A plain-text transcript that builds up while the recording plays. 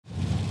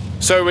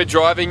So we're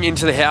driving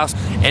into the house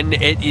and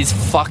it is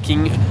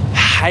fucking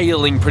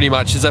hailing pretty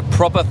much. There's a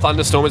proper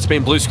thunderstorm. It's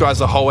been blue skies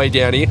the whole way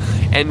down here.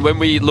 And when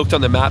we looked on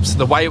the maps,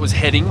 the way it was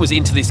heading was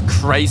into this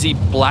crazy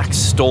black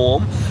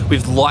storm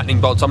with lightning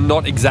bolts. I'm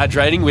not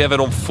exaggerating. We have it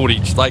on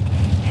footage. Like,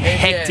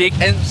 hectic.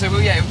 Yeah. And so,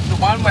 the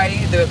one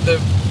way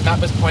the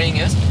map was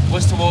pointing us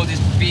was towards this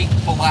big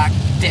black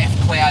death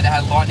cloud that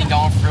had lightning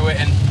going through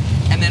it.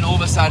 And then all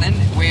of a sudden,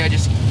 we are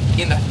just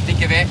in the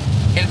thick of it.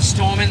 It's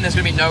storming, there's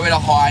going to be nowhere to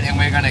hide, and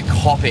we're going to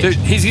cop it. Dude,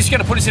 he's just going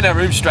to put us in our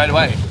room straight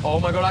away. Oh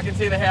my God, I can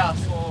see the house.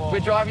 Oh. We're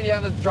driving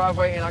down the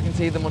driveway, and I can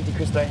see the Monte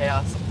Cristo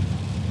house.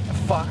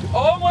 Fuck.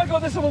 Oh my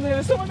God, there's someone there,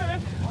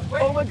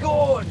 Oh my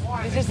God.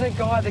 Is this the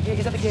guy,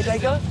 is that the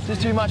caretaker? This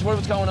is too much.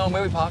 What's going on?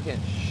 Where are we parking?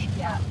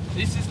 Yeah.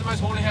 This is the most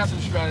haunted house in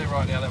Australia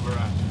right now that we're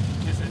at.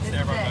 This is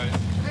everyone knows.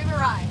 Move it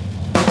right.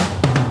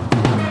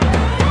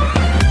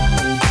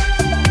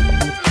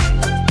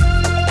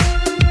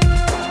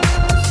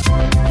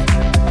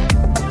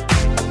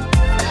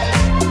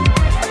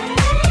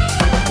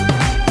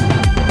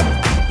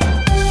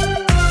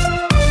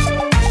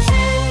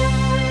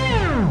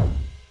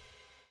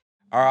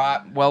 All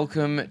right,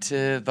 welcome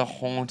to the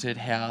haunted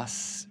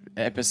house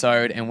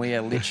episode, and we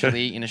are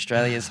literally in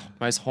Australia's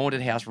most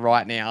haunted house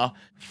right now.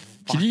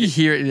 Can you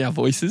hear it in our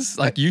voices?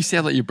 Like, you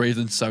sound like you're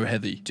breathing so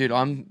heavy. Dude,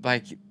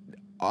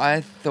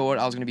 I thought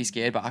I was going to be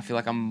scared, but I feel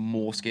like I'm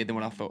more scared than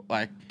what I thought.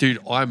 Dude,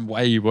 I'm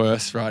way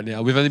worse right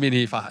now. We've only been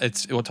here for,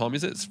 what time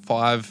is it? It's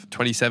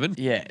 5:27.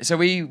 Yeah, so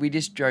we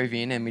just drove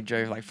in, and we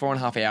drove like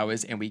 4.5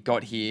 hours, and we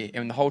got here,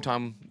 and the whole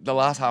time, the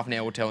last half an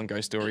hour, we're telling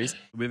ghost stories.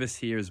 With us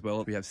here as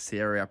well, we have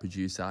Sarah, our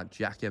producer,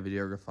 Jack, our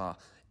videographer,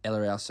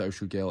 Ella, our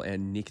social girl,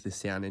 and Nick, the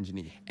sound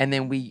engineer. And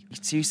then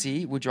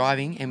we're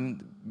driving,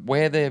 and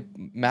where the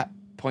map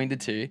pointed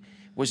to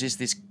was just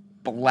this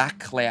black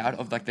cloud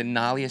of like the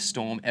gnarliest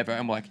storm ever,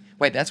 and we're like,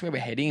 wait, that's where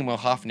we're heading, and we're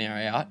half an hour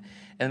out,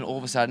 and then all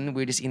of a sudden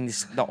we're just in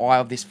the eye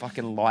of this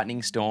fucking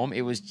lightning storm.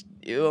 It was,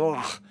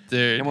 ugh.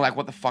 Dude. And we're like,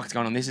 what the fuck's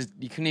going on?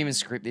 You couldn't even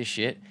script this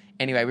shit.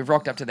 Anyway, we've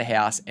rocked up to the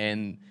house,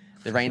 and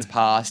the rain's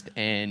passed,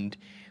 and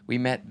we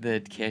met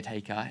the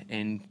caretaker,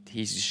 and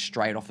he's just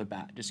straight off the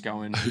bat, just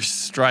going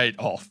straight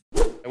off.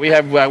 We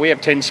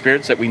have 10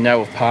 spirits that we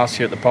know have passed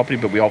here at the property,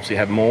 but we obviously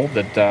have more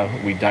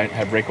that we don't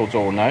have records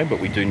or know, but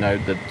we do know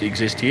that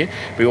exist here.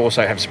 We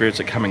also have spirits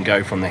that come and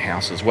go from the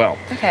house as well.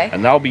 Okay.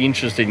 And they'll be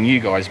interested in you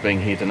guys being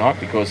here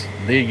tonight because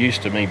they're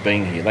used to me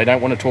being here. They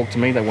don't want to talk to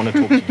me, they want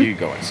to talk to you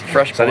guys.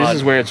 Fresh So blood. this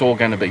is where it's all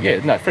going to be.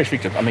 Yeah, no, fresh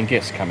victim. I mean,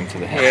 guests coming to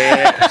the house.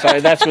 Yeah.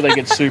 So that's where they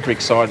get super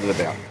excited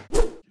about.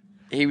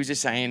 he was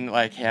just saying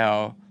like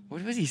how,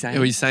 what was he saying?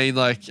 He's saying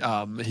like,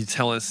 he's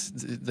telling us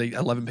the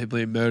 11 people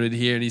who murdered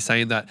here, and he's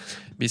saying that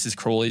Mrs.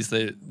 Crawley's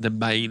the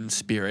main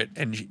spirit,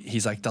 and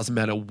he's like, doesn't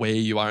matter where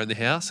you are in the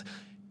house,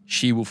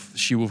 she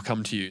will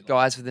come to you.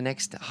 Guys, for the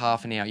next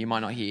half an hour, you might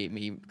not hear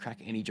me crack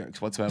any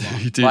jokes whatsoever,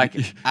 Dude. like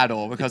at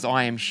all, because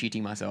I am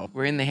shitting myself.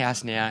 We're in the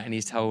house now, and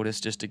he's told us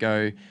just to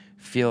go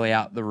feel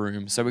out the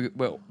room. So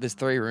there's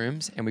 3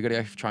 rooms, and we got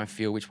to go try and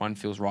feel which one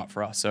feels right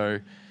for us. So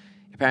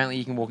apparently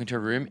you can walk into a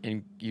room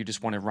and you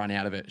just want to run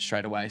out of it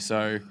straight away.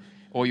 So,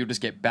 or you'll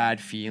just get bad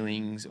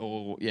feelings,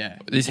 or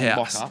This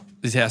lock up.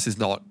 house is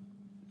not.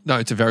 No,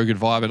 it's a very good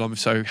vibe, and I'm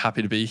so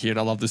happy to be here, and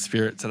I love the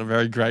spirits, and I'm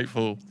very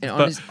grateful. And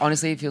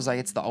honestly, it feels like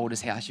it's the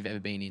oldest house you've ever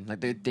been in.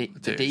 Like the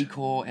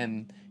decor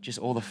and just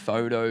all the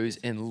photos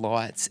and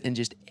lights and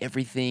just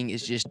everything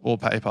is just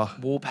Wallpaper.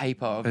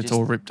 Of It's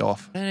all ripped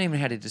off. I don't even know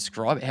how to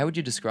describe it. How would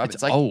you describe it?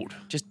 It's like old.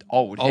 Just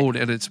old. Old,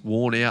 and it's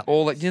worn out.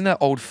 Or like, you know that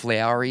old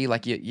flowery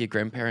like your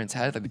grandparents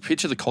had? Like,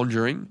 Picture The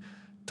Conjuring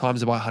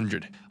times it by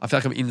 100. I feel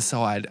like I'm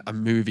inside a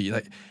movie.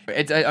 Like,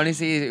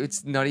 honestly,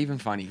 it's not even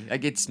funny.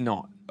 Like, it's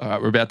not. all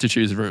right, we're about to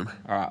choose a room.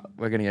 All right,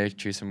 we're going to go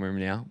choose some room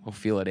now. We'll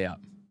feel it out.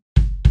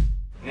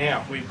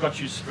 Now, we've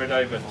got you spread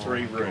over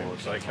 3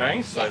 rooms,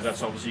 okay? So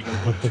that's obviously you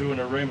can put 2 in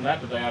a room,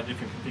 but they are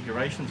different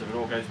configurations. If it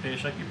all goes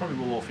pear-shaped, you probably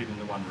will all fit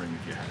into one room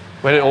if you have.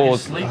 When it all You're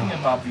sleeping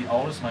above the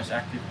oldest, most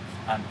active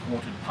and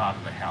haunted part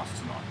of the house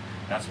tonight.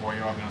 That's why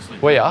you're going to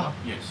sleep. We are?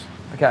 Yes.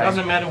 Okay. It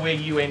doesn't matter where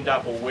you end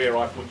up or where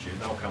I put you,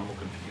 they'll come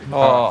looking for you.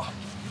 Oh,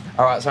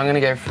 All right, so I'm going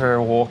to go for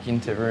a walk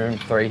into room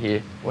 3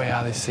 here.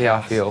 wow, this See how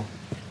I feel.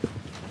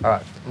 All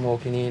right, I'm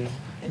walking in.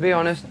 To be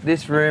honest,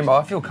 this room,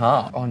 I feel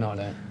calm. Oh, no, I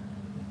don't.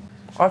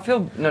 I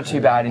feel not too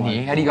bad in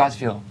here. How do you guys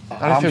feel?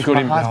 I don't feel good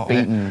My in heart's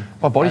beating.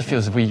 My body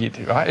feels weird,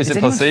 right? Is it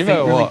anyone's feet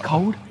placebo or really what?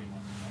 cold?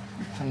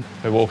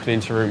 We're walking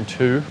into room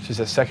 2, which is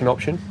the second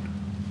option.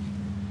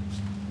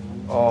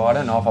 Oh, I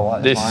don't know if I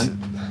like this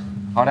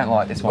one. I don't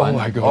like this one. Oh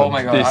my god. Oh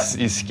my god. This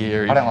is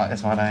scary. I don't like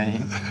this one,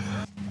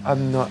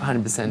 I'm not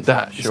 100%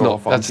 That's sure not-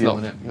 if I'm that's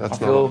feeling not- it. that's I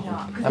feel,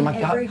 No, because and my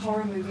in gut, every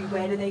horror movie,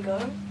 where do they go?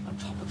 On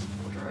top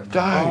of the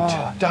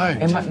wardrobe.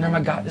 Don't. and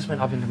my gut just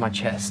went up into my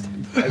chest.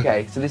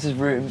 Okay, so this is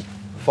room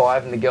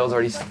 5, and the girl's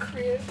already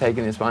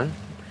taken this one.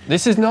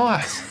 This is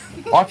nice.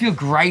 I feel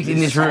great in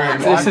this room.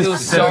 This I feel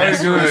is so so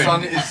good. This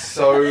one is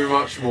so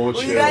much more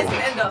Well, chill. you guys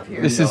can end up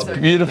here. This is So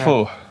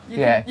beautiful.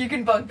 Yeah. You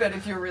can bunk bed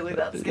if you're really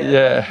that scared.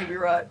 Yeah. You'll be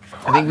right.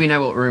 I think we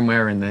know what room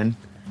we're in then.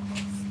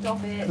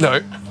 Stop it. No.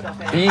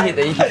 Stop it. You hit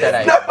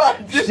that,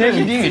 eh?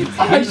 You did.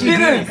 I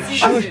didn't.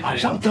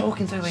 Shush, I'm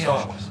talking to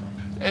Leo.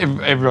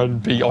 Everyone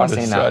be honest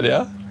seen that. right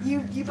now.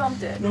 You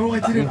bumped it. No, I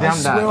didn't. You I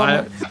bumped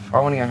that. swear. I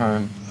want to go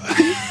home.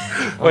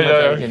 Wait,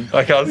 not joking.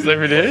 I can't sleep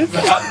in here.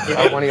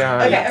 I want to go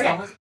home.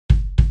 Okay.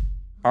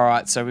 All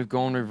right, so we've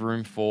gone with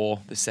room 4,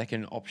 the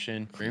second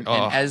option room.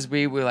 Oh. And as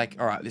we were like,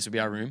 all right, this will be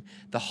our room,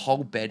 the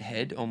whole bed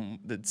head on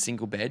the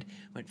single bed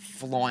went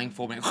flying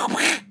forward.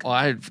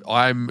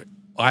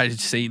 I'd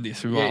seen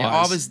this with my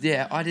I eyes. was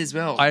there. I did as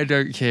well. I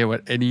don't care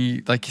what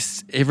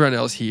everyone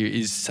else here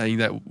is saying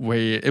that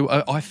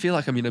I feel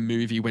like I'm in a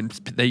movie when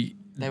they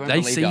won't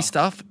believe see ya.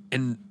 stuff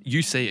and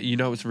you see it, you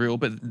know it's real,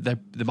 but the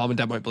mum and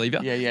dad won't believe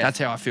you. Yeah, yeah. That's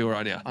how I feel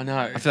right now. I know.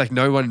 I feel like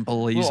no one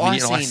believes Well, me,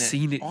 and I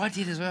seen it. I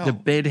did as well. The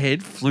bed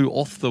head flew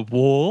off the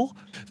wall.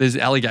 There's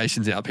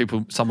allegations out.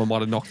 Someone might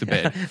have knocked the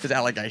bed. There's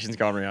allegations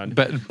going around.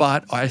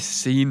 But I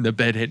seen the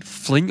bed head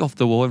fling off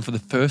the wall, and for the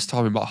first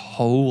time in my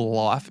whole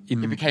life, It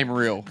became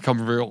real.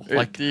 become real.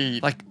 It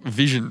did. Like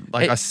vision.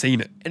 I seen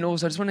it. And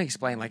also, I just want to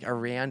explain, like,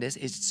 around us,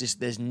 it's just,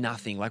 there's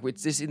nothing. Like,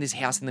 it's just in this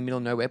house in the middle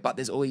of nowhere, but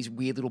there's all these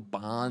weird little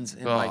barns,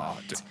 and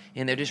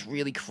and they're just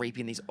really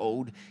creepy, and these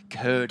old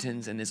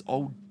curtains, and there's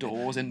old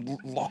doors, and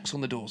locks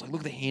on the doors. Like,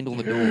 look at the handle on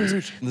the doors.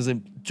 And there's a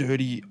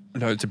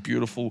it's a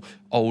beautiful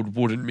old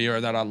wooden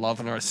mirror that I love,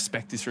 and I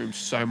respect this room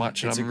so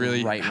much, and It's I'm a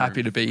really great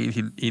happy room. to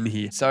be in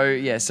here. So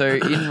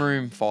in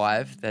room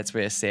 5, that's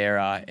where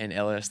Sarah and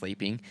Ella are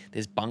sleeping.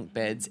 There's bunk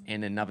beds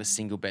and another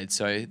single bed.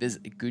 So there's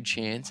a good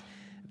chance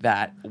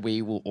that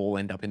we will all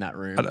end up in that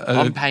room.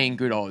 I'm paying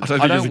good odds. I don't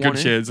think there's a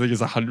good chance. I think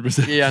it's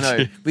 100%. Yeah, I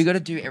know. We got to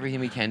do everything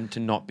we can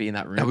to not be in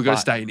that room. No, we've got to but-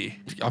 stay in here.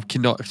 I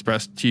cannot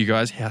express to you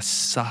guys how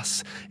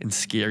sus and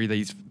scary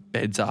these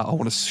beds are. I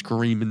want to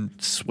scream and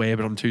swear,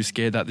 but I'm too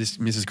scared that this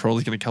Mrs.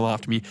 Crawley's going to come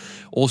after me.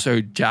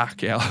 Also,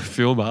 Jack, our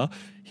filmer,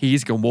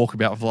 he's gone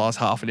walkabout for the last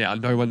half an hour.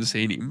 No one's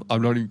seen him.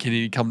 I'm not even kidding.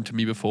 He come to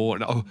me before.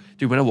 And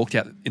dude, when I walked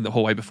out in the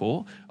hallway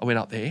before, I went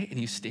up there and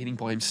he was standing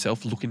by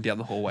himself looking down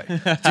the hallway.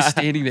 Just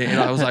standing there. And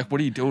I was like,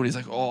 what are you doing? He's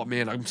like, oh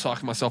man, I'm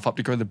psyching myself up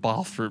to go in the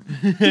bathroom.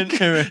 He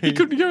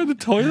couldn't go in the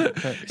toilet.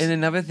 And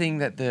another thing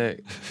that the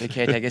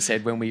caretaker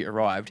said when we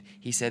arrived,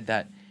 he said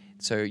that,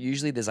 so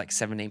usually there's like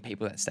 17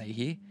 people that stay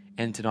here,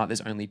 and tonight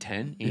there's only 10.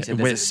 And he said and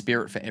there's we're- a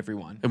spirit for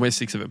everyone. And we're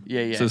 6 of them.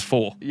 Yeah, yeah. So there's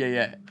 4. Yeah,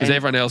 yeah. Because And-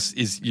 everyone else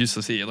is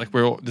useless here. Like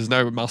there's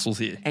no muscles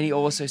here. And he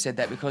also said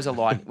that because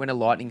when a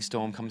lightning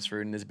storm comes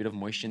through and there's a bit of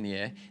moisture in the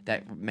air,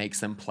 that makes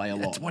them play a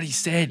lot. That's what he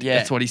said. Yeah,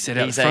 That's what he said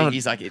out he's the front.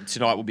 He's like,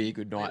 tonight will be a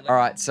good night. All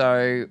right,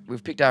 so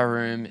we've picked our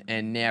room,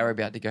 and now we're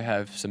about to go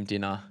have some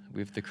dinner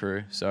with the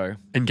crew. So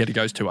And get a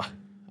ghost tour.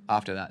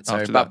 after that, so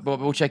After but that.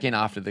 we'll check in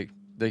after the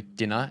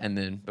dinner and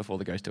then before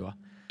the ghost tour.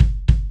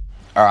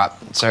 All right,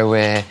 so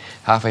we're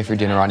halfway through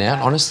dinner right now.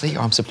 And honestly,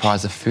 I'm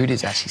surprised the food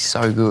is actually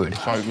so good.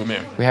 So good,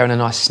 man. We're having a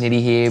nice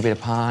snitty here, a bit of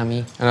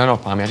palmy. No,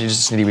 not palmy, actually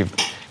just a snitty with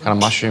kind of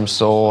mushroom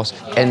sauce.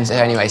 And so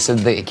anyway, so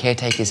the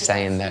caretaker's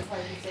saying that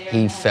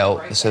he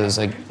felt, so there's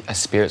a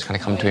spirit's kind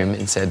of come to him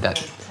and said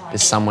that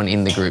there's someone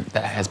in the group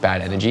that has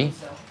bad energy,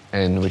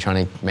 and we're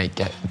trying to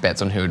get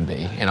bets on who it would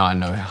be. And I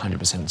know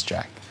 100% it's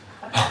Jack.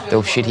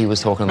 The shit he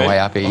was talking on the way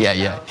up here,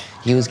 yeah.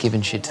 He was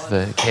giving shit to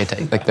the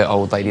caretaker, like the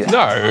old lady that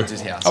No, owns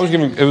his house.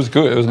 it was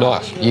good. It was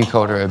nice. You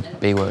called her a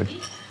B word.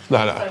 No.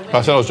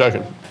 I said I was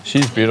joking.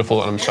 She's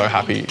beautiful, and I'm so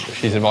happy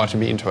she's invited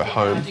me into her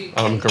home, and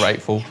I'm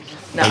grateful.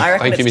 No, And I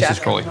reckon thank you, it's Mrs.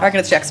 Jack. Crawley. I reckon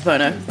it's Jack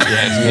Sapono.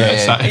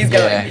 He's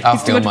going. I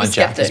He's too feel much of my a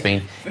Jack has skeptic.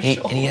 been.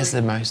 And he has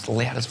the most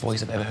loudest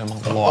voice I've ever heard in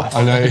my life.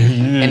 I know,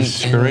 you And-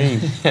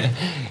 scream.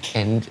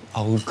 And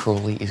old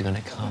Crawley is going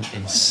to come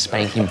and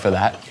spank him for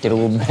that. Get a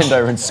little bend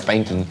over and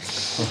spank him.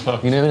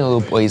 You know when a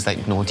little boy's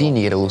like naughty and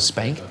you get a little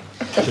spank?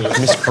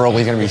 Miss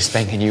Crawley's going to be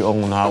spanking you all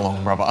night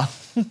long, brother.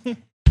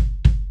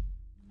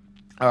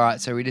 All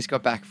right, so we just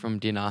got back from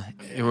dinner.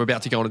 And we're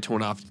about to go on a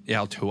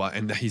 2.5-hour tour,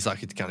 and he's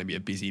like, it's going to be a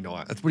busy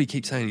night. That's what he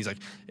keeps saying. He's like,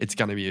 it's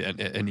going to be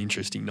an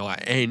interesting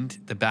night. And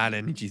the bad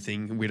energy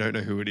thing, we don't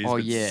know who it is, Oh,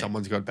 but yeah.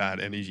 someone's got bad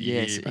energy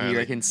Yes, here. you apparently.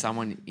 reckon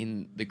someone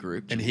in the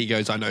group. And he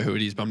goes, I know who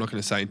it is, but I'm not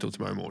going to say until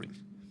tomorrow morning.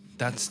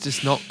 That's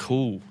just not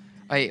cool.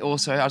 I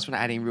just want to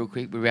add in real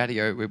quick. We're about to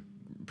go. We're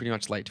pretty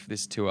much late for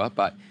this tour,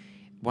 but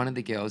one of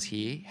the girls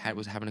here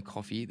was having a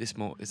coffee this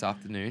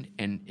afternoon,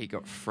 and it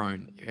got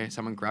thrown.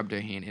 Someone grabbed her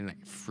hand and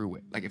threw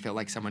it. Like it felt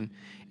like someone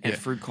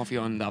threw coffee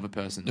on the other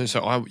person. No,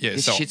 so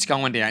This shit's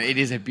going down. It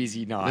is a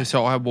busy night.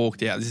 So I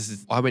walked out.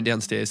 I went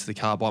downstairs to the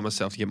car by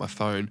myself to get my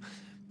phone.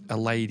 A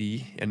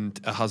lady and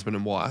a husband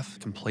and wife,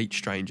 complete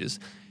strangers.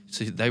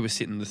 So they were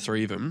sitting, the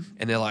 3 of them,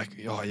 and they're like,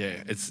 "Oh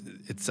yeah, it's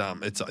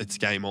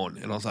game on."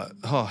 And I was like,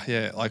 "Oh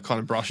yeah," I kind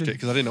of brushed it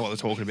because I didn't know what they're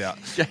talking about.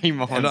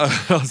 Game on. And I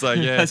was like,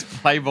 "Yeah." Let's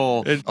play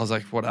ball. And I was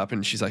like, "What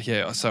happened?" She's like,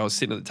 "Yeah." So I was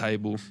sitting at the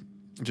table,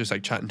 just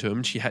like chatting to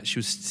him. She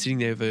was sitting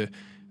there with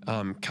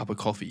a cup of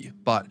coffee,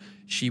 but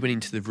she went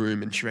into the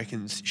room and she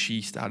reckons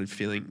she started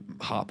feeling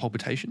heart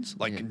palpitations,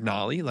 like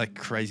gnarly, like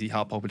crazy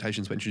heart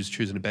palpitations when she was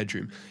choosing a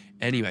bedroom.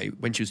 Anyway,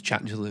 when she was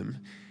chatting to them,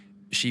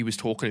 she was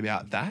talking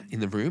about that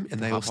in the room,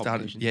 and they all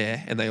started,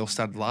 palpitations. and they all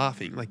started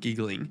laughing, like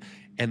giggling,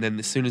 And then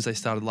as soon as they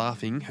started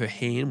laughing, her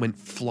hand went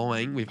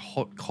flying with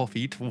hot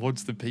coffee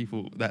towards the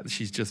people that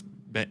she's just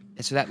met.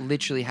 So that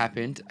literally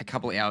happened a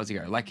couple of hours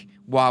ago, like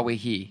while we're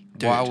here,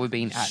 while we've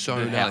been at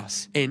the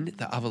house. And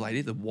the other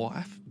lady, the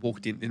wife,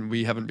 walked in, and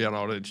we haven't been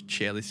able to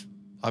share this.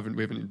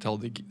 We haven't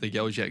told the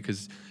girls yet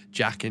because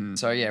Jack and...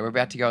 So yeah, we're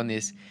about to go on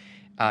this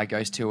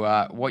ghost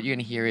tour. What you're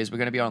going to hear is we're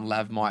going to be on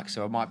lav mic,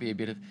 so it might be a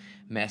bit of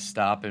messed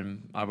up,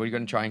 and we're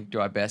going to try and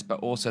do our best, but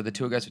also the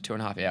tour goes for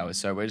 2.5 hours,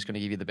 so we're just going to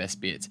give you the best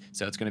bits.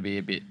 So it's going to be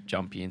a bit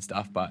jumpy and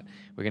stuff, but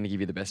we're going to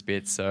give you the best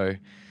bits. So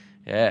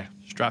yeah,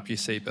 strap your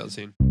seatbelts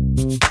in.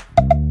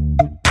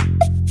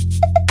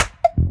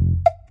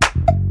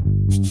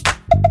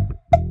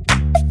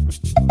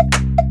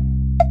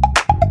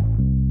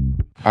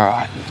 All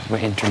right, we're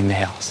entering the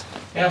house.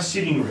 Our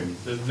sitting room,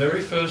 the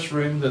very first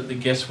room that the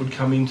guests would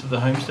come into the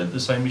homestead, the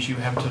same as you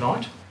have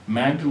tonight.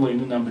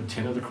 Magdalena, number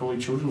 10 of the Crawley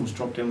children, was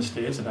dropped down the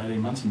stairs at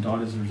 18 months and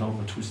died as a result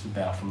of a twisted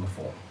bow from the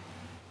fall.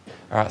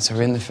 All right, so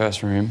we're in the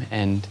first room,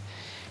 and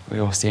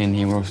we're all standing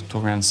here, we're all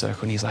talking around in a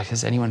circle, and he's like,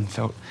 has anyone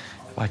felt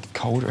like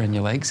cold around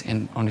your legs?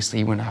 And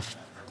honestly, when I've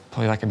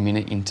probably like a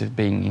minute into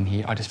being in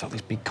here, I just felt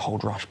this big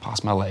cold rush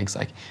past my legs,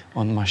 like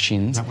on my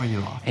shins. Is that where you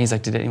are? And he's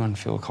like, did anyone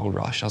feel a cold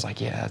rush? I was like,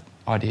 yeah,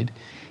 I did.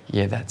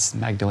 Yeah, that's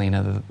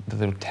Magdalena, the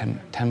little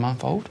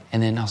 10-month-old.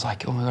 And then I was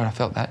like, oh my God, I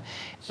felt that.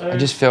 So I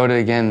just felt it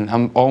again.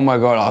 Oh my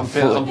God, I'm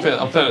feeling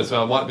it,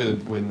 so it might be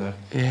the wind there.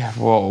 Yeah,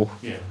 whoa.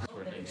 Yeah.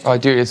 Oh,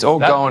 dude, it's all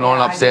going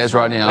on upstairs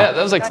right now. Yeah,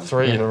 that was like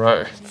 3 in a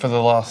row for the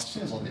last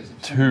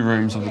 2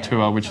 rooms of the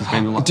tour, which has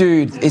been like...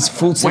 Dude, it's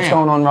full stuff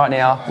going on right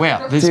now.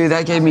 Wow. Dude,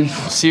 that gave me...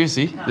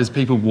 Seriously, there's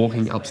people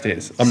walking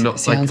upstairs. I'm not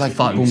Sounds like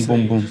boom,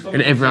 boom, boom.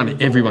 And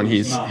everyone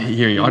here's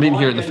hearing it. I didn't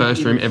hear it in the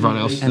first room, everyone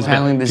else. And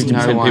apparently there's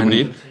no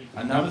one...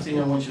 Another thing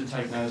I want you to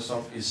take notice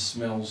of is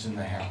smells in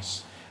the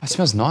house. It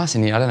smells nice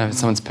in here. I don't know if it's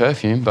someone's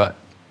perfume, but...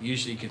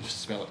 Usually you can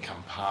smell it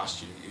come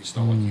past you. It's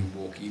not like you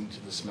walk into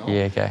the smell.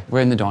 Yeah, okay. We're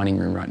in the dining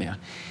room right now,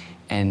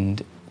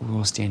 and we're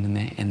all standing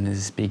there, and there's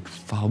this big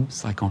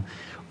fubs like on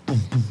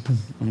boom, boom, boom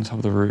on the top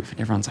of the roof,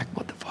 and everyone's like,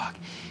 what the fuck?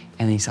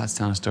 And then he starts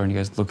telling a story, and he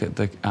goes, look at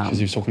the... Because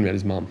he was talking about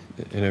his mum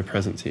in her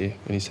presence here,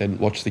 and he said,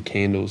 watch the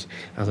candles.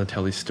 As I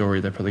tell his story,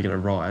 they're probably going to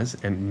rise,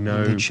 and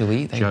no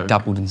literally, they joke,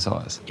 doubled in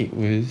size. It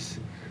was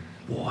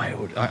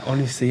wild. I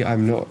honestly,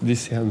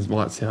 this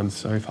might sound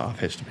so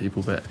far-fetched to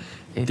people, but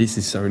this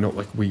is so not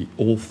like we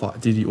all five...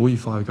 all you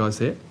 5 guys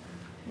there?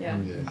 Yeah.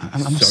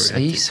 Are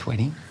you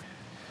sweating?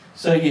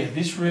 So yeah,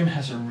 this room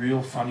has a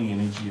real funny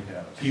energy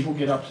about it. People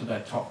get up to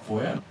that top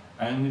foyer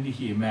only to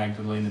hear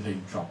Magdalena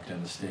being dropped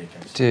down the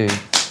staircase. Dude.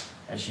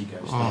 As she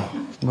goes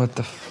down. What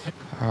the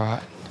All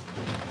right.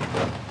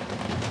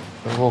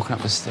 We're walking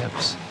up the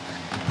steps.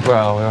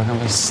 Well, we're walking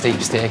up a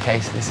steep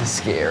staircase. This is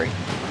scary.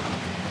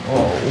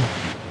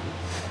 Oh.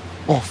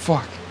 Oh,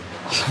 fuck.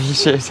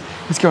 Shit.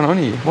 What's going on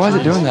here? Why is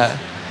it doing that?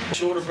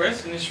 Short of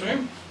breath in this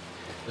room?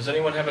 Does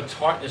anyone have a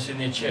tightness in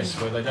their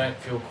chest where they don't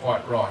feel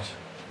quite right?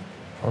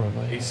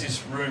 Probably. It's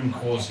this room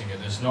causing it.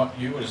 It's not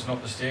you, it's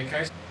not the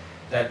staircase.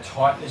 That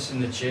tightness in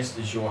the chest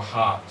is your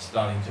heart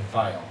starting to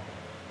fail.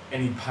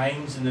 Any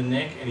pains in the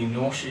neck, any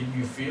nausea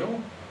you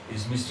feel,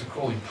 is Mr.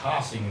 Crawley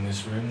passing in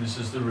this room. This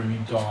is the room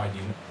he died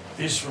in.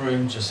 This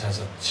room just has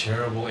a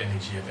terrible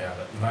energy about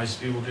it.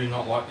 Most people do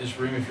not like this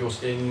room. If you're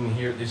standing in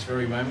here at this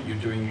very moment, you're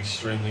doing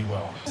extremely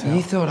well. So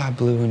you thought I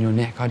blew on your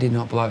neck. I did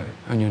not blow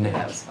on your neck.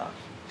 That was fun.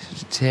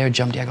 Sarah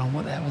jumped out going,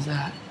 what the hell was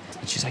that?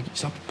 And she's like,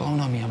 stop blowing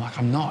on me. I'm like,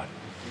 I'm not.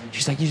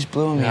 She's like, you just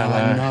blew on me. I'm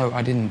like, no,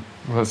 I didn't.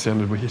 Well, that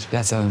sounded weird.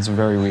 That sounds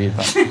very weird,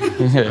 but...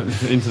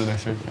 Into the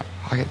next room.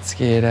 I get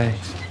scared, eh?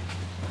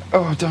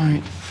 Oh,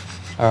 don't.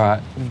 All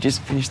right, we've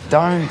just finished.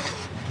 Don't.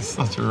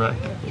 Such a wreck.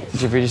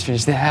 We just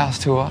finished the house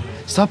tour.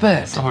 Stop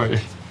it. Sorry.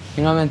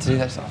 You're not meant to do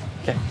that stuff.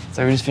 Okay,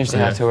 so we just finished the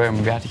house tour and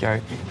we're about to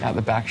go out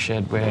the back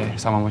shed where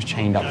someone was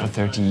chained up for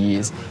 30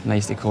 years and they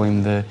used to call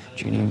him the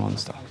Junior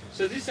Monster.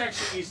 So this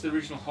actually is the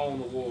original hole in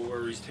the wall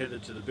where he's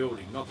tethered to the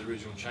building, not the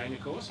original chain,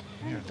 of course.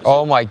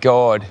 Oh my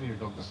God.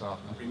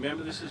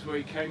 Remember, this is where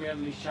he came out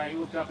in his chain,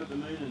 looked up at the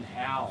moon and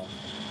howled.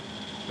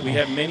 We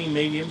have many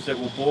mediums that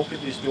will balk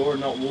at this door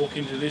and not walk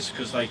into this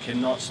because they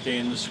cannot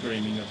stand the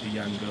screaming of the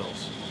young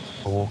girls.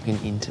 We're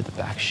walking into the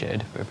back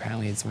shed where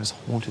apparently it's the most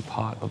haunted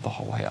part of the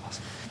whole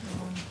house.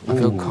 I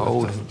feel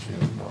cold.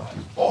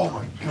 Oh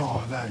my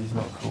God, that is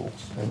not cool.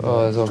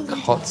 Oh, there's all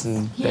cots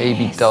and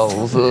baby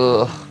dolls.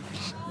 Ugh.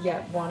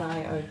 Yeah, one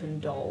eye open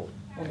doll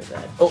on the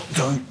bed. Oh,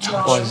 don't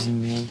touch. What is he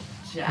mean?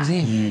 Who's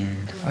he?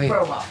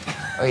 Grow up.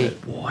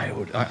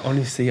 Wild. I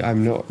honestly,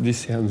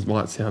 this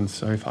might sound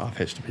so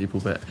far-fetched to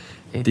people, but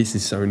this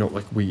is so not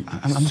like we...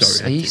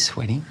 Are you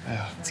sweating?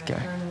 Yeah. Let's go.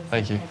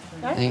 Thank you.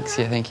 Thanks,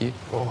 yeah, thank you.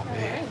 Oh,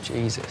 man.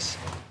 Jesus.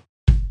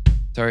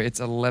 So it's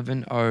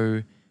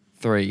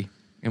 11:03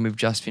 and we've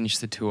just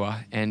finished the tour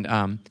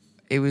and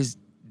it was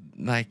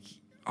like,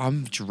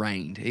 I'm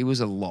drained. It was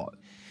a lot.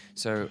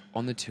 So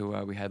on the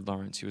tour, we had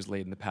Lawrence, who was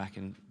leading the pack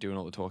and doing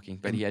all the talking,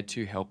 but he had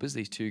 2 helpers,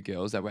 these 2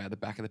 girls that were at the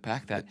back of the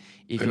pack that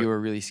if you were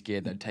really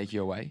scared, they'd take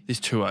you away. This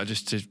tour,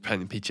 just to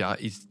paint the picture,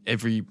 is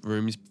every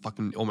room is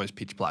fucking almost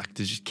pitch black.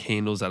 There's just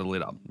candles that are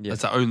lit up. Yeah.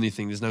 That's the only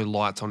thing. There's no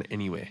lights on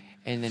anywhere.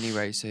 And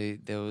anyway, so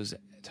there was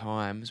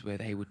times where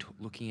they were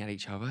looking at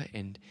each other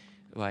and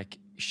like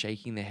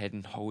shaking their head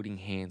and holding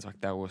hands like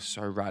they were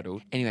so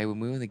rattled. Anyway, when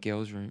we were in the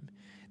girls' room,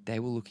 they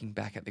were looking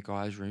back at the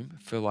guys' room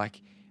for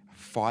like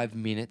 5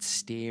 minutes,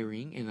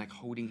 staring and like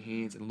holding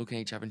hands and looking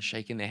at each other and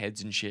shaking their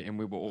heads and shit. And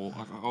we were all,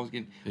 I'm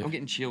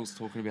getting chills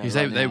talking about it. Because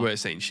Right they now. were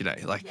seeing shit, eh?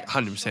 Like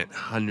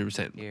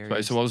 100%. Yeah,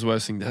 Right, so what was the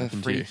worst thing that The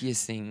happened to you?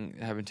 freakiest thing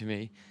that happened to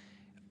me.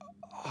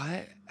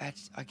 I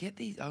get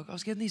these. I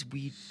was getting these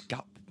weird.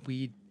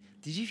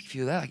 Did you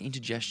feel that like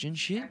indigestion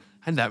shit?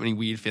 I had that many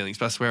weird feelings,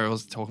 but I swear I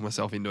was talking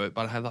myself into it.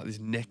 But I had like this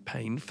neck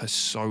pain for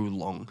so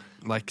long,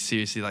 like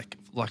seriously, like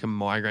a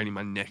migraine in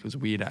my neck. It was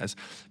weird as.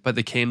 But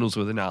the candles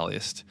were the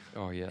gnarliest,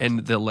 Oh yeah.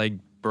 and the leg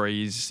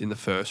breeze in the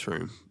first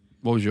room.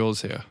 What was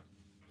yours here?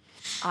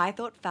 I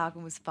thought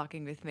Falcon was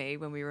fucking with me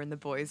when we were in the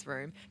boys'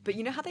 room. But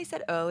you know how they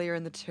said earlier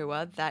in the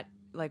tour that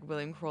like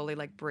William Crawley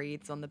like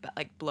breathes on the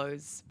like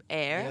blows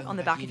air on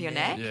the back of your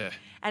neck? Yeah.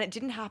 And it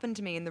didn't happen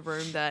to me in the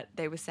room that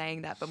they were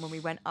saying that, but when we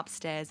went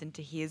upstairs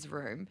into his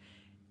room,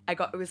 it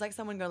was like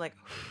someone going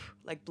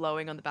like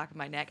blowing on the back of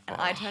my neck, and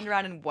I turned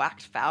around and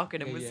whacked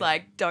Falcon and was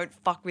like, "Don't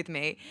fuck with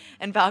me."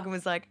 And Falcon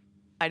was like,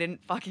 "I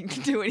didn't fucking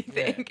do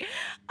anything."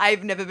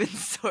 I've never been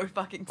so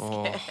fucking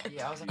scared.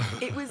 Yeah, I was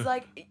like, It was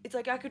like it's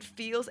like I could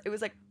feel. It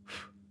was like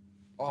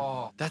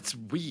oh. That's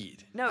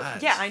weird. no,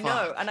 That's yeah, I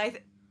know. fucked. And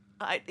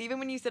I even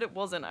when you said it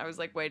wasn't, I was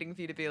like waiting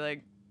for you to be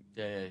like,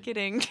 Yeah.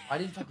 kidding. I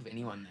didn't fuck with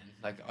anyone then.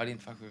 Like I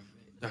didn't fuck with.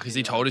 Because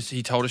he told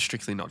us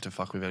strictly not to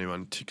fuck with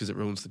anyone because it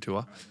ruins the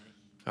tour.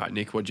 All right,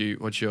 Nick, what's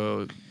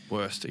your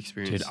worst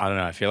experience? Dude, I don't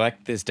know. I feel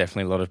like there's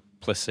definitely a lot of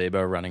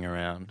placebo running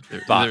around.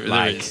 There- But there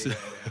like, is.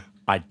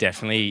 I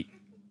definitely,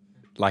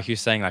 like you're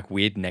saying, like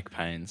weird neck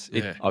pains.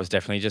 Yeah. I was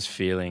definitely just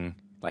feeling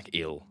like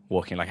ill,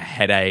 walking like a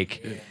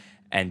headache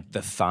and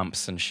the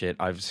thumps and shit.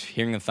 I was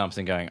hearing the thumps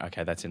and going,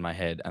 okay, that's in my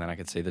head. And then I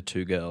could see the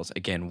 2 girls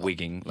again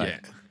wigging,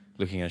 like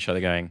looking at each other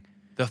going,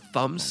 The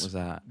thumbs what was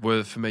that?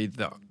 were for me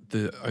the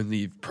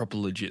only proper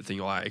legit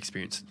thing I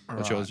experienced.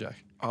 What's yours, Jack?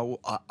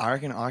 I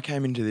reckon I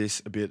came into this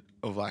a bit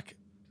of like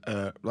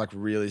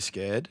really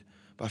scared,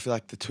 but I feel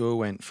like the tour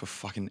went for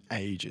fucking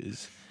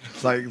ages.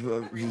 It's like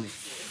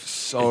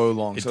so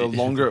long. So the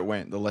longer it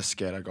went, the less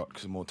scared I got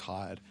because I'm more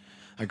tired.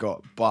 I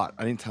got, but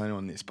I didn't tell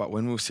anyone this. But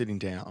when we were sitting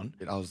down,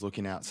 I was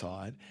looking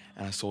outside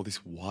and I saw this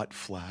white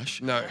flash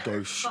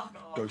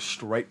go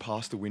straight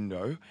past the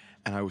window.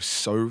 And I was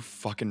so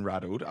fucking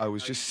rattled. I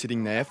was just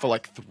sitting there for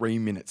like 3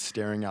 minutes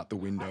staring out the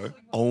window.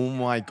 Oh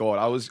my God.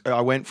 I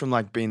went from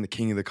like being the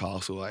king of the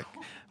castle,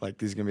 like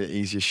this is gonna be the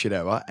easiest shit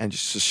ever, and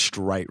just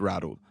straight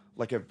rattled.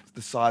 Like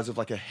the size of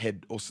like a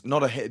head, or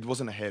not a head, it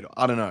wasn't a head,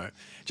 I don't know.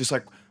 Just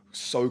like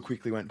so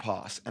quickly went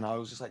past. And I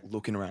was just like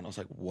looking around. I was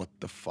like, what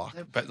the fuck?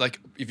 But like,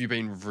 if you're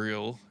being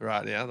real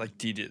right now, like,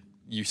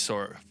 you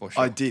saw it for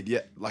sure? I did,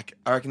 yeah. Like,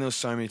 I reckon there was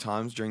so many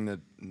times during the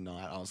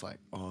night I was like,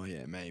 oh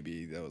yeah,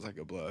 maybe there was like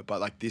a blur.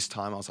 But like this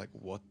time I was like,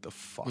 what the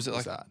fuck Was it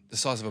like that? the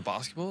size of a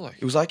basketball? Like,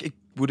 It was like, it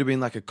would have been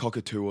like a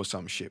cockatoo or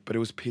some shit, but it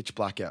was pitch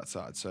black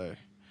outside, so.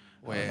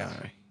 I don't Wow.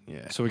 know.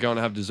 Yeah. So we're going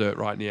to have dessert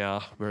right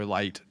now. We're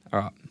late.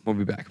 All right, we'll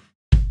be back.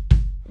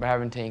 We're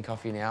having tea and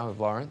coffee now with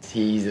Lawrence.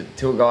 He's a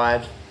tour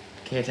guide,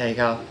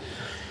 caretaker,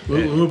 A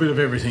little bit of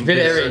everything. bit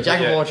of everything,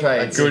 jack of all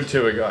trades.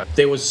 tour guide.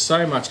 There was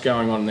so much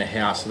going on in the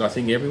house that I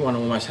think everyone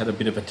almost had a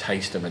bit of a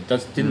taste of it.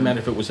 Didn't matter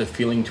if it was a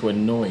feeling to a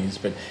noise,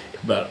 but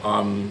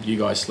you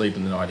guys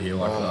sleeping the night here,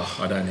 like,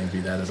 I don't envy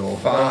that at all.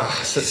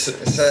 So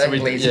that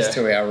leads us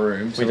to our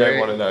room. So We don't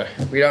want to know.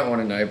 We don't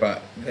want to know,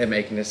 but they're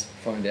making us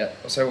find out.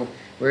 So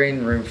we're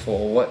in room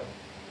 4. What?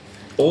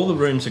 All the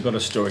rooms have got a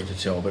story to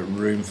tell, but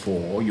room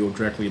 4, you're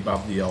directly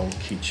above the old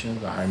kitchen,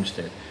 the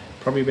homestead.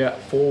 Probably about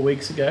 4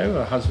 weeks ago,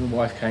 a husband and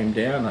wife came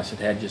down and I said,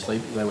 how'd you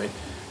sleep? They went,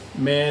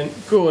 man,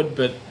 good,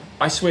 but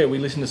I swear we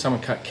listened to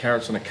someone cut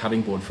carrots on a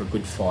cutting board for a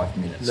good 5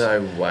 minutes.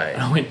 No way.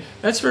 And I went,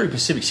 that's very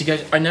Pacific. She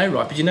goes, I know,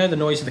 right, but you know the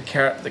noise of the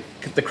carrot,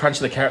 the crunch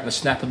of the carrot and the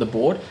snap of the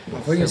board? I thought you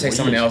were going to say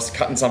someone else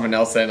cutting someone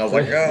else then. I was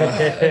like,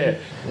 oh.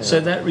 So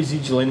that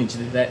residual energy,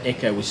 that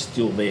echo was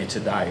still there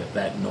today,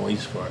 that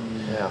noise for it.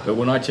 Yeah. But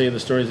when I tell you the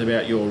stories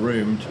about your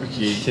room,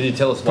 Can you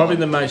tell us probably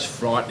the most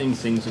frightening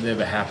things that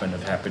ever happened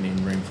have happened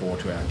in room 4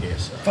 to our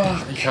guests.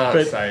 You can't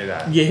But- say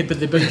that. Yeah, but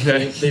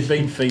they've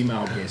been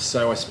female guests,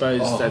 so I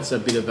suppose that's a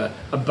bit of a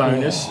bonus.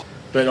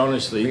 But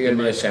honestly, We the got a bit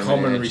of most feminine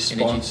common energy.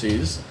 response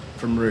is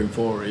from room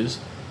 4 is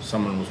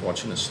someone was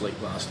watching us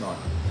sleep last night.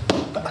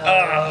 No.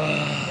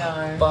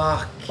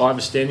 I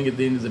was standing at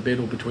the end of the bed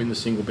or between the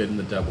single bed and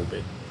the double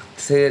bed.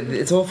 So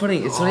it's all funny.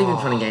 It's not even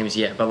funny games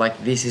yet, but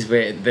like this is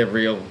where the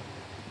real,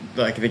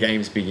 like the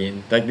games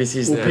begin. Like this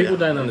is Well, people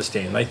don't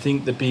understand. They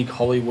think the big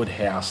Hollywood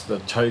house, the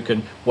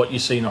token, what you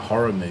see in a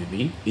horror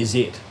movie, is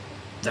it.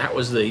 That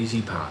was the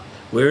easy part.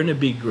 We're in a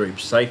big group,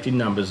 safety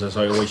numbers, as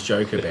I always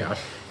joke about.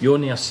 You're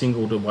now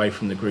singled away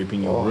from the group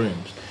in your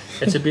rooms.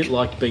 It's a bit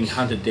like being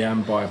hunted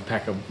down by a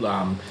pack of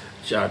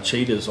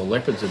cheetahs or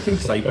leopards and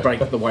things. They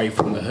break away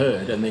from the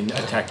herd and then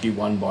attack you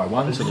one by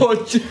one.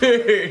 Oh,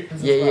 dude.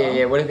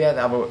 Yeah. What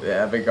about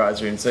the other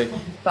guys' room? So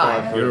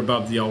 5. You're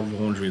above the old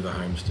laundry of the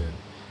homestead.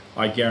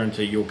 I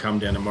guarantee you'll come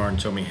down tomorrow and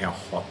tell me how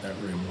hot that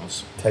room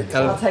was.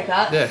 I'll take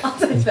that. Yeah. I'll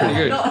take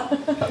that.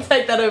 I'll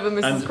take that over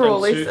Mrs.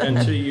 Crawley.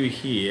 Until you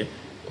hear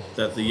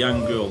that the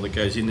young girl that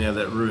goes in there of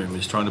that room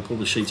is trying to pull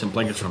the sheets and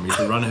blankets from you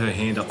to run her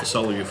hand up the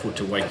sole of your foot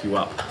to wake you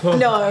up. No.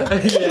 No.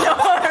 This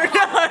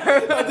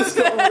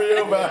got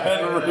real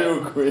bad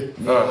real quick.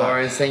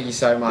 Lawrence, thank you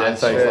so much.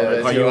 thanks,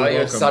 Lawrence. You're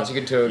welcome. such a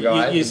good tour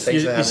guide. You're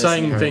Thanks for having us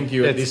saying in. thank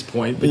you at this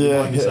point, but you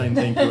might be saying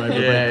thank you over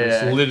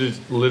breakfast.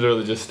 It's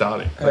literally just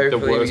starting. Like, the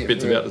Hopefully we worst get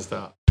bit's through about it. to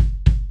start.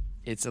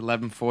 It's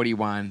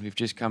 11:41. We've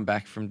just come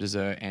back from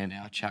dessert and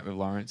our chat with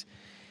Lawrence.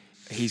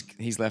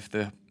 He's left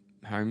the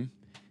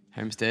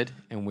homestead,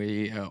 and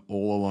we are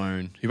all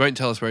alone. He won't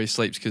tell us where he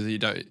sleeps because he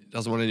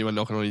doesn't want anyone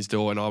knocking on his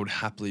door, and I would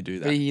happily do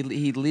that. But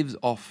he lives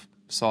off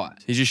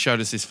site. He just showed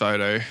us this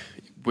photo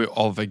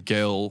of a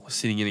girl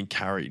sitting in a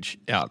carriage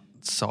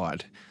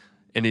outside,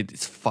 and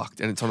it's fucked,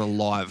 and it's on a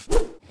live.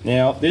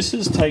 Now, this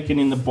is taken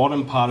in the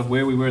bottom part of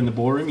where we were in the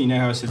ballroom. You know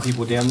how I said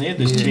people were down there?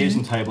 There's chairs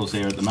and tables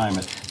there at the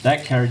moment.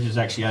 That carriage is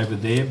actually over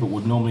there, but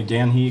would normally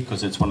down here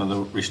because it's one of the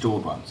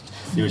restored ones.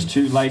 There is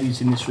 2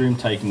 ladies in this room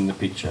taking the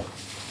picture.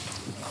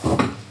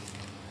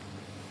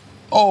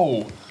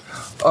 Oh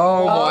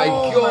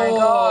my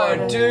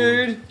god,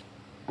 dude!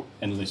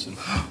 And listen.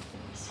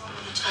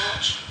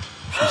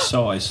 She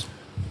sighs.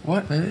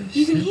 What?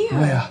 You can hear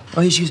her.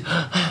 Oh, she's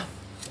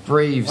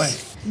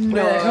breathes.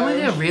 No. Come on,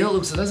 how real it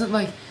looks. It doesn't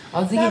like.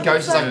 I'm thinking That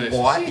ghosts is looks like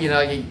like- white. You know,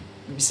 like you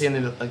see in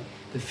the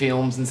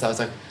films and stuff. It's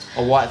like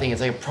a white thing.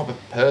 It's like a proper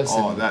person.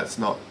 Oh, that's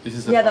not. This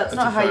is Yeah, that's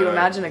not how you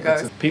imagine a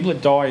That's ghost. People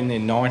that die in their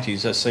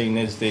 90s are seen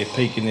as their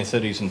peak in their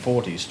 30s and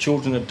 40s.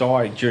 Children that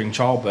die during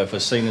childbirth are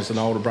seen as an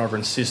older brother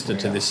and sister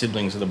to their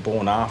siblings that are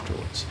born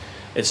afterwards.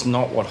 It's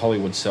not what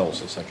Hollywood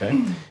sells us,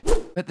 okay?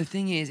 But the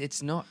thing is,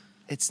 it's not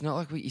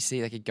like what you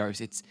see like a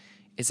ghost. It's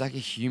like a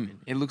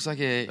human. It looks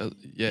like a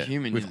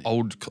human with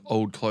old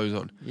clothes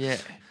on. Yeah.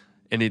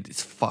 And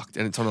it's fucked,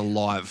 and it's on a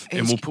live,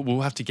 and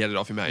we'll have to get it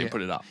off him, mate, and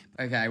put it up.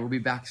 Okay, we'll be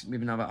back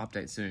with another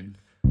update soon.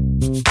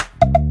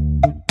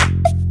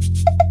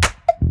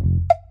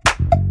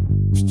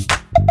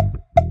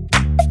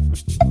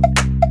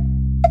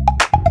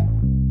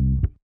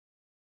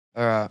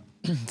 All right.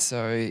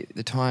 So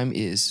the time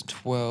is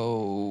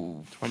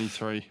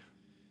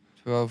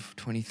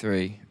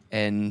 12:23,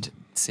 and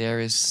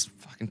Sarah's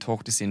fucking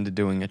talked us into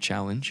doing a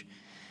challenge.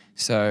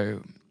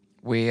 So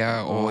we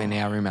are all in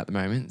our room at the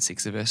moment,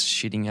 6 of us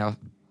shitting our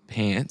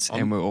pants,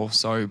 and we're all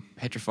so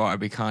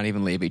petrified we can't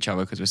even leave each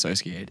other because we're so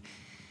scared.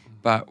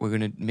 But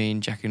me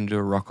and Jack are gonna do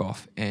a rock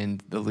off,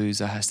 and the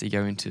loser has to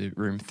go into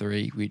room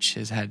 3, which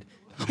has had.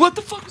 What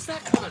the fuck was that?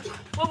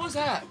 What was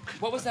that?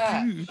 What was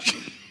that? What the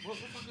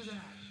fuck was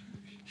that?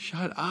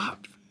 Shut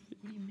up.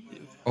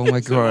 Oh my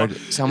god!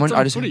 Someone,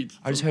 I just footage.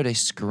 heard a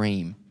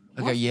scream,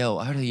 like a yell.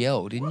 I heard a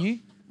yell, didn't you?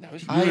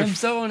 I am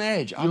so on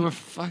edge. You were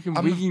fucking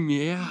wigging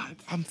me out.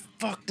 I'm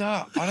fucked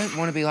up. I don't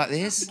want to be like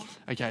this.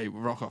 Okay,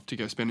 rock off to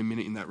go spend a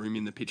minute in that room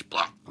in the pitch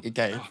black.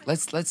 Okay,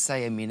 let's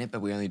say a minute,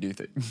 but we only do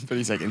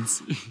 30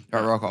 seconds. All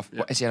right, rock off.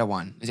 Yeah. It's out of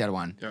 1. It's out of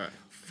 1. All right.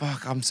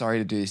 Fuck, I'm sorry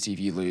to do this to you if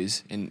you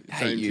lose, and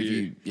hate Same you to if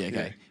you. you. Yeah, okay.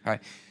 Yeah. All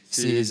right.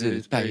 Scissors,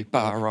 Scissors, paper,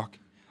 paper, rock.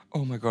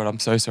 Oh my god, I'm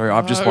so sorry.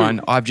 I've just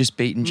won. I've just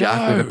beaten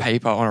Jack with a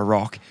paper on a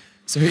rock.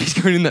 So he's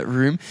going in that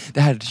room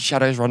that had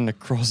shadows running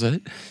across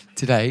it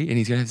today, and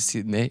he's going to have to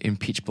sit in there in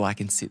pitch black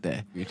and sit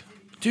there.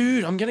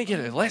 Dude, I'm going to get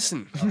a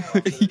lesson.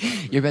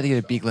 You're about to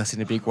get a big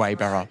lesson, a big way,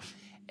 Barra.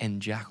 And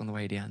Jack on the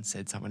way down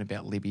said something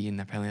about Libby, and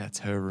apparently that's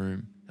her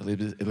room,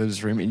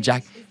 Elizabeth's room. And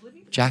Jack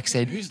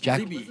said,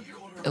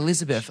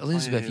 Elizabeth,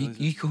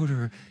 you called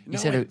her.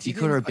 You you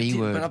called her a B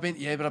word. But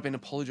I've been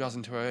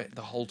apologising to her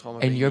the whole time.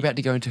 And you're about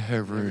to go into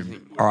her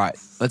room. All right,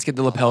 let's get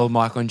the lapel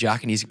mic on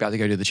Jack, and he's about to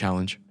go do the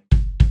challenge.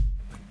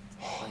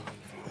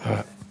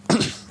 All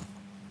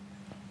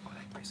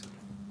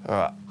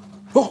right.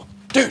 Oh,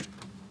 dude.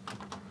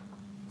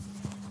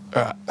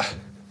 All right.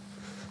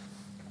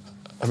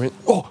 I'm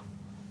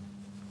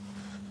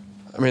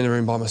in the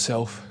room by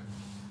myself.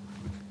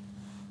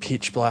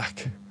 Pitch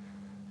black.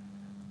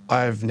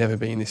 I've never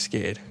been this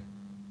scared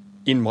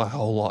in my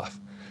whole life.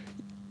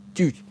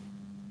 Dude.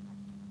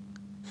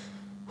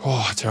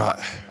 Oh, it's all right.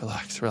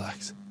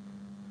 Relax.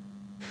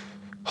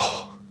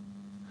 Oh,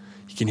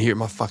 you can hear it in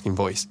my fucking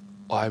voice.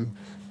 I'm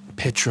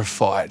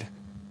petrified. How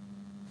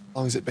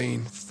long has it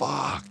been?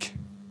 Fuck.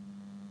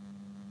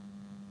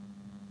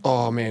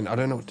 Oh, man, I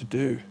don't know what to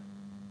do.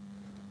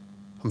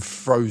 I'm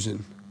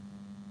frozen.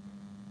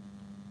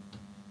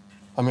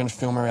 I'm going to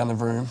film around the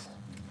room.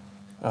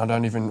 I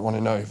don't even want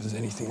to know if there's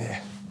anything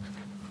there.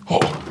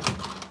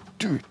 Oh,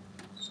 dude.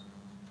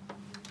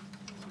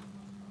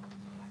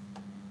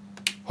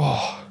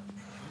 Oh,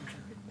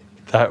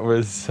 that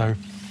was so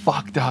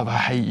fucked up. I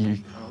hate you.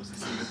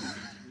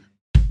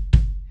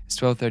 It's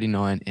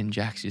 12:39, and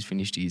Jack's just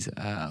finished his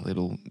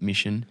little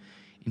mission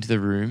into the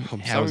room.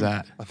 How was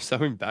that? I'm so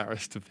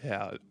embarrassed of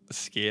how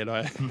scared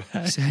I am.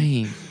 mate.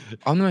 Same.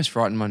 I'm the most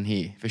frightened one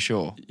here, for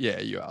sure. Yeah,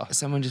 you are.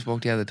 Someone just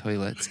walked out of the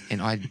toilets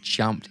and I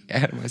jumped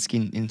out of my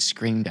skin and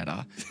screamed at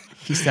her.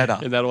 Kissed at her.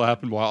 And that'll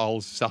happen while I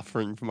was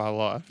suffering for my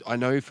life. I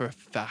know for a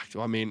fact,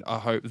 I mean, I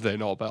hope they're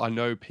not, but I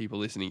know people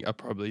listening are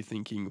probably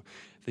thinking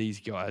these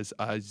guys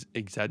are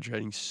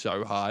exaggerating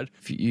so hard.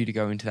 For you to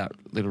go into that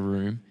little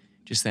room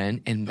just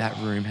then, and that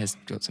room has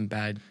got some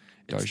bad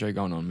dojo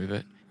going on with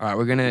it. All right,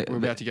 We're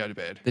about to go to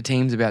bed. The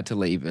team's about to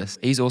leave us.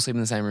 He's all sleeping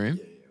in the same room.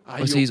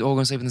 Are So you he's all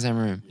gonna sleep in the same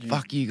room.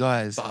 Fuck you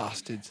guys.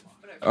 bastards?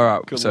 All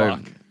right, Good so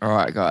luck. all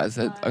right, guys.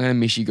 I'm gonna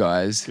miss you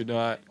guys. Good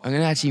night. I'm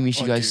gonna actually miss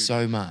you Oh, guys dude.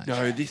 so much.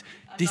 No,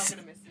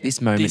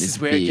 This moment this is is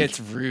where big. it gets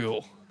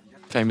real.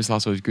 Famous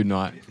last words. Good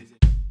night.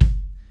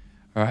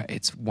 All right,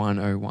 it's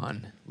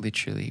 1:01.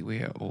 Literally, we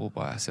are all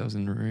by ourselves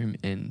in the room,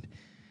 and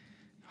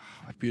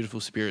My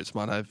beautiful spirits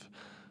might have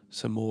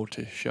some more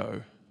to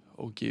show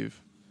or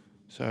give.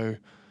 So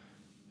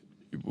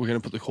we're going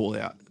to put the call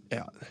out.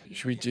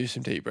 Should we do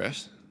some deep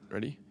breaths?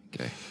 Ready?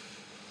 okay.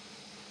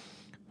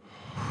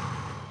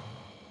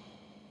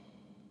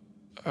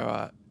 All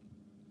right.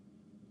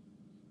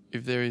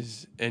 If there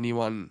is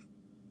anyone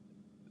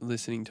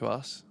listening to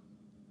us,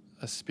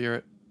 a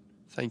spirit,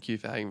 thank you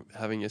for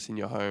having us in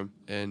your home.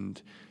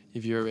 And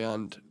if you're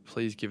around,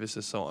 please give us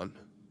a sign.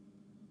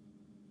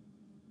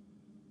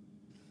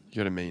 You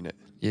got to mean it.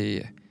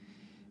 Yeah.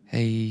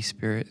 Hey,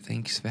 Spirit,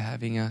 thanks for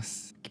having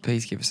us.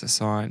 Please give us a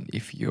sign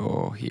if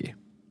you're here.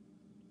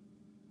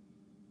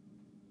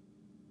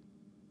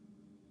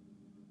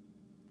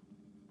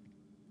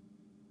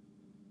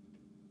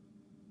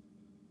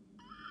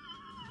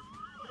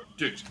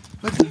 Dude,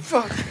 what the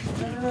fuck?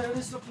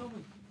 No, stop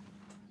filming.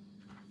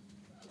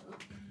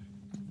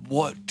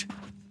 What?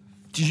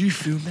 Did you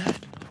film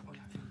that?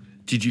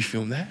 Did you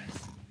film that?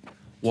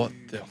 What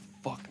the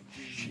fucking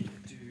shit?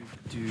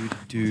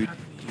 Dude,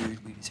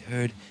 we just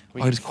heard.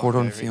 We I can just caught it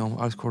on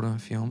fuck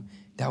film.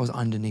 That was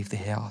underneath the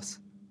house.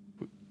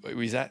 Wait,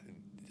 was that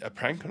a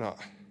prank or not?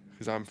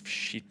 Because I'm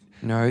shit.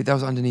 No, that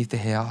was underneath the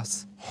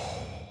house.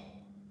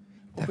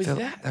 What was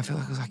that? That felt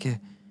like it was like a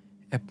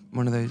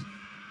one of those.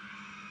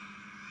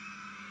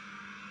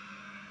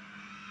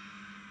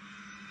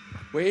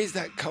 Where is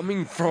that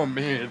coming from,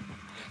 man?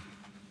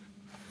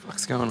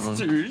 What's going on?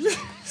 Dude,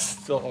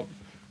 stop.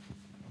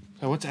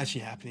 So what's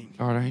actually happening?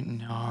 I don't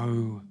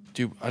know.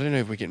 Dude, I don't know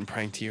if we're getting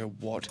pranked here or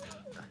what,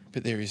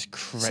 but there is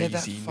Said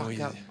that crazy fuck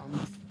noises up. I'm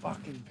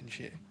fucking and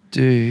shit.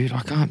 Dude,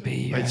 I can't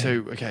be. Wait, so,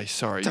 okay,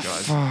 sorry, the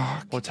guys.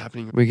 fuck? What's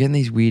happening? We're getting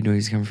these weird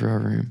noises coming through our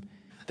room.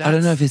 I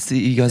don't know if it's that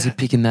you guys are that-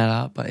 picking that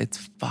up, but it's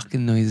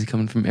fucking noises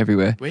coming from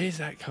everywhere. Where is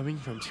that coming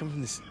from? It's coming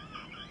from this...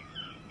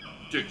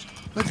 Dude,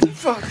 what the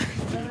fuck?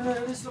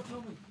 No, stop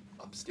filming.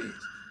 Upstairs.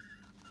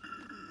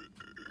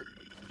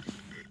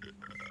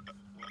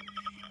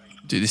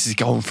 Dude, this is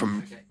going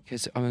from...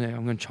 Because I'm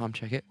gonna try and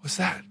check it. What's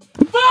that?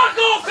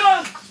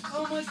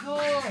 Oh my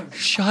god!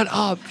 Shut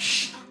up!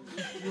 Shh.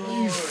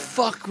 You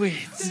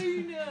fuckwits.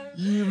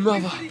 You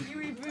mother...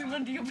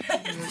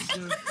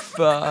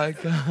 Fuck.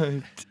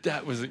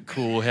 That wasn't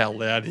cool how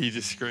loud he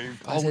just screamed.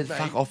 I said mate.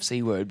 fuck off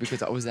C word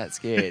because I was that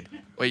scared.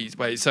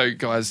 Wait, so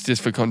guys,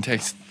 just for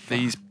context,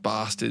 these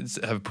bastards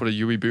have put a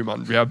Yui Boom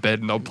under our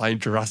bed and I'm playing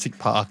Jurassic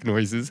Park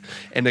noises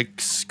and a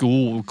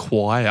school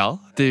choir.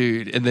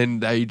 Dude, and then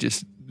they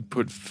just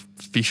put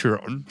Fisher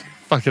on,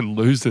 fucking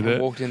losing I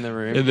it. walked in the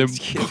room And then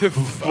scared the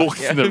fuck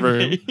walked in out the of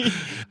room. me.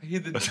 I hear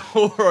the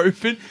door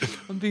open.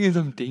 I'm thinking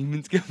some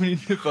demons coming in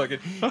to fucking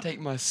take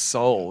my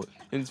soul.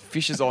 And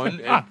Fish is on,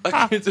 and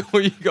like, it's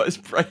all you guys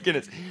breaking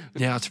it.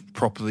 Now it's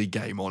properly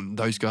game on.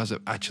 Those guys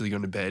have actually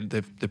gone to bed.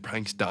 The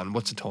prank's done.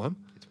 What's the time?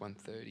 It's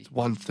 1:30.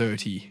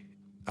 1:30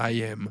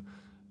 a.m.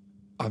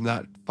 I'm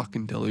that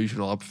fucking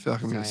delusional. I feel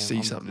like I'm going to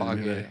see something. in a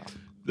minute.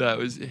 That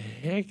was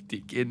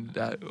hectic. And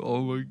that,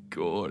 oh my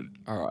God.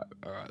 All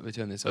right, we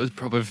turn this That off. was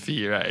proper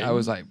fear, eh? I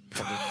was like,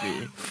 proper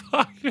fear.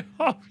 Fuck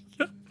off.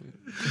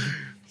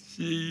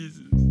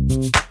 Jesus.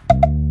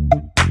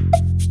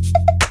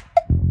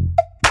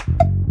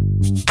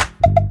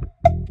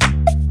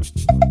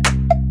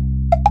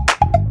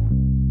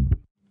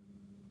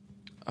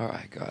 All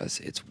right, guys,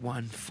 it's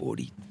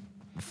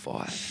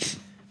 1:45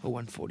 or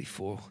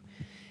 1:44,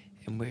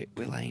 and we're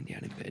laying down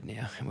in bed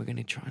now, and we're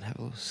gonna try and have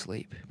a little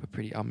sleep.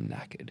 I'm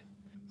knackered.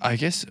 I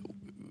guess,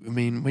 I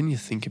mean, when you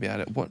think about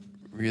it, what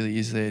really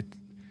is there?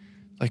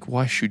 Like,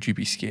 why should you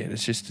be scared?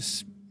 It's just a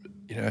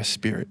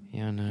spirit.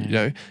 Yeah, I know. You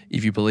know,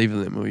 if you believe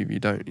in them or if you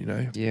don't, you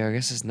know. Yeah, I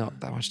guess there's not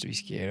that much to be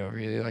scared of,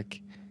 really.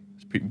 Like,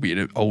 It's a bit weird,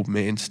 an old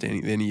man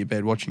standing there in your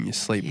bed watching you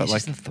sleep. yeah, But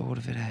like, just the thought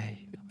of it, eh?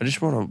 I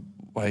just want to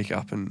wake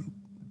up and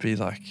be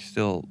like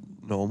still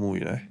normal,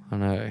 you know. I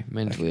know,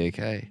 mentally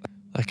okay.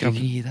 Like, Can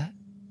you hear that?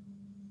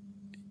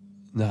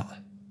 no.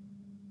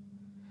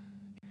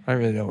 I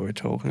don't really know what we're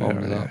talking about.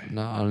 Right now.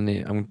 No, I don't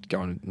need. I'm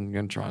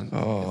gonna try and.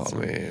 Oh get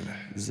some man,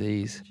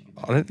 Z's.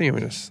 I don't think I'm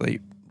gonna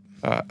sleep.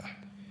 All right,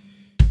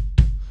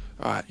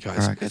 guys.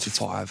 All right, It's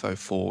guys,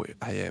 5:04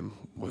 a.m.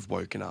 We've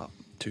woken up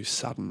to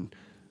sudden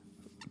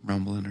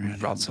rumbling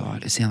around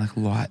outside. It sounded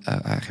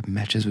like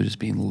matches were just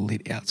being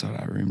lit outside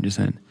our room just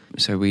then.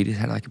 So we just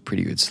had like a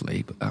pretty good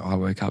sleep. I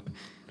woke up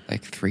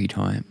like 3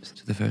 times.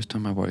 So the first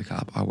time I woke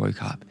up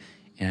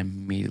and I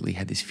immediately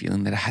had this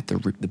feeling that I had to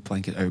rip the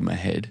blanket over my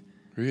head.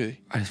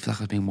 Really? I just felt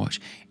like I was being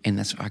watched. And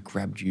that's why I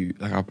grabbed you.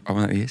 Like I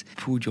went like this,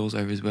 pulled yours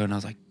over as well, and I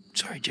was like,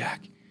 sorry,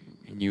 Jack.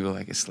 And you were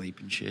like asleep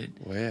and shit.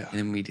 Wow. And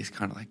then we just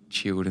kind of like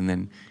chilled and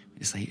then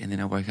sleep. And then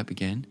I woke up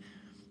again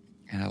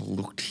and I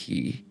looked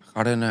here.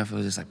 I don't know if it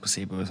was just like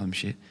placebo or some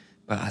shit,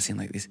 but I seen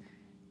like this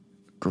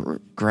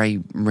grey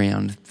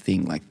round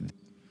thing. Like,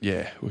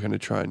 Yeah, we're going to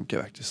try and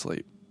get back to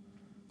sleep.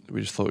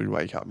 We just thought we'd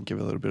wake up and give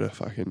a little bit of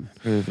fucking...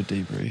 bit of a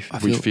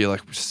debrief. We feel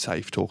like we're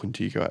safe talking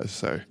to you guys,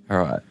 so... All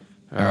right.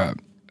 Are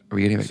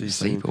we getting back to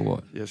sleep or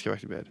what? Yeah, let's go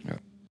back to bed. Yeah.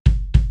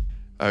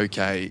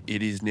 Okay,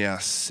 it is now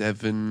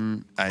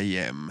 7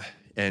 a.m.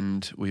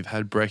 and we've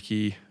had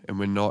brekkie and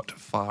we're not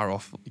far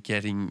off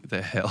getting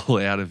the hell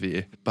out of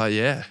here. But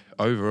yeah,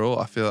 overall,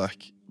 I feel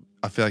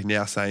like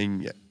now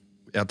saying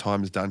our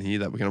time is done here,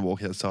 that we're going to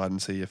walk outside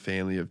and see a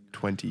family of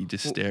 20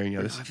 just staring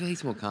at us. I feel like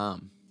it's more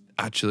calm.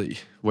 Actually,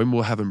 when we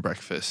were having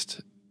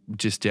breakfast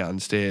just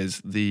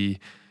downstairs, the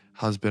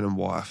husband and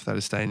wife that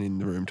are staying in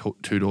the room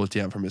 2 doors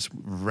down from us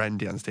ran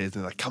downstairs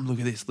and they're like, come look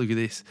at this, look at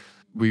this.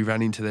 We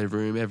ran into their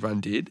room, everyone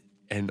did.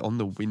 And on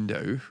the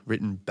window,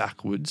 written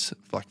backwards,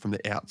 like from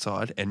the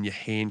outside, and your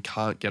hand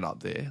can't get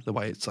up there, the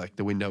way it's like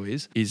the window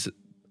is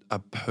a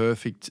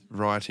perfect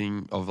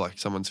writing of like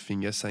someone's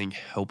finger saying,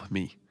 help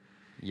me.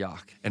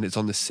 Yuck. And it's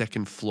on the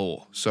 2nd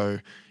floor. So,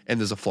 and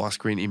there's a fly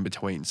screen in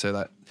between. So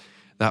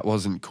that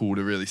wasn't cool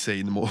to really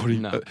see in the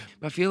morning. No. But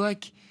I feel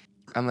like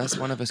unless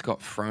one of us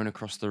got thrown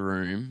across the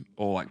room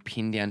or like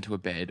pinned down to a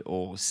bed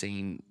or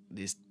seen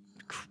this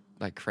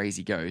like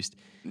crazy ghost,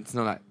 it's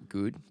not that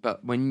good.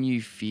 But when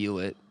you feel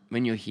it,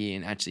 when you're here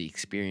and actually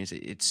experience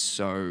it, it's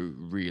so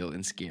real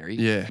and scary.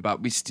 Yeah. But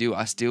I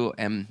still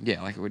am,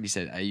 yeah, like what you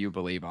said, are you a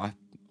believer?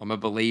 I'm a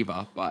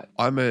believer, but...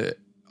 I'm a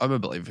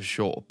believer for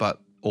sure, but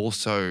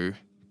also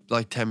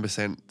like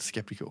 10%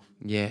 skeptical.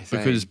 Yeah. Same.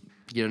 Because...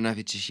 you don't know if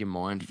it's just your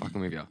mind fucking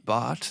with you.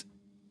 But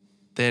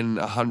then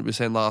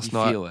 100% last You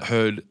night feel it.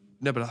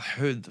 I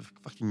heard the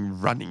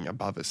fucking running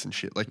above us and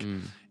shit. Like,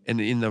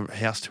 and in the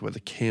house too, where the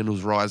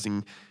candles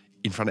rising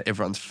in front of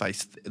everyone's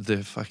face,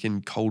 the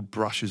fucking cold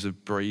brushes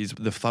of breeze,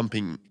 the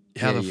thumping.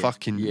 How the fuck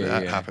can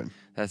that happen?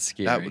 That's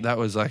scary. That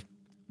was like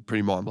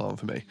pretty mind blowing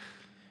for me.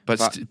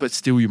 But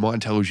still, your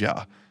mind tells you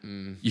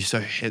you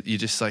you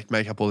just like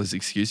make up all these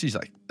excuses.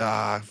 Like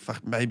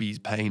fuck, maybe he's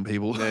paying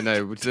people.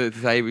 No.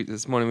 Today,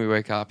 this morning we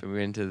woke up and we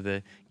went into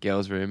the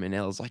girls' room and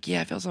Ella's like,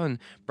 yeah, I felt someone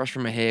brush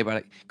from my hair, but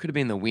it could have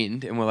been the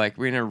wind. And we're like,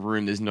 we're in a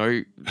room, there's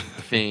no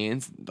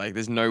fans, like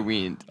there's no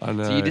wind. I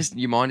know. So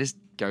your mind just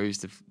goes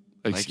to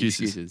like,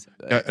 excuses.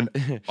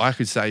 And I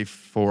could say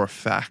for a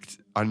fact,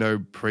 I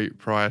know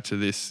prior to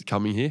this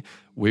coming here,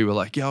 we were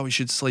like, we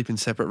should sleep in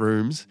separate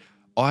rooms.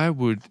 I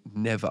would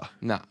never,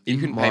 Nah, you in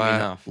couldn't pay me my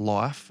enough.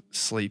 life,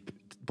 sleep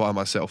by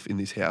myself in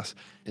this house.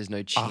 There's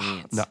no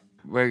chance. no.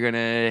 We're going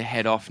to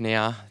head off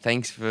now.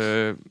 Thanks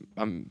for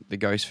the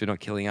ghost for not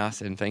killing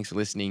us, and thanks for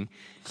listening.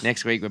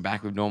 Next week, we're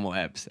back with normal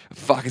eps.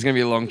 Fuck, it's going to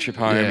be a long trip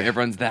home. Yeah.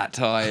 Everyone's that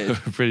tired.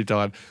 Pretty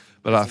tired.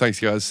 But thanks,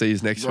 guys. See you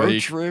next Road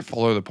week. trip.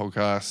 Follow the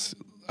podcast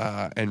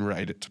and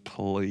rate it,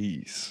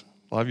 please.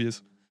 Love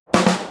yous.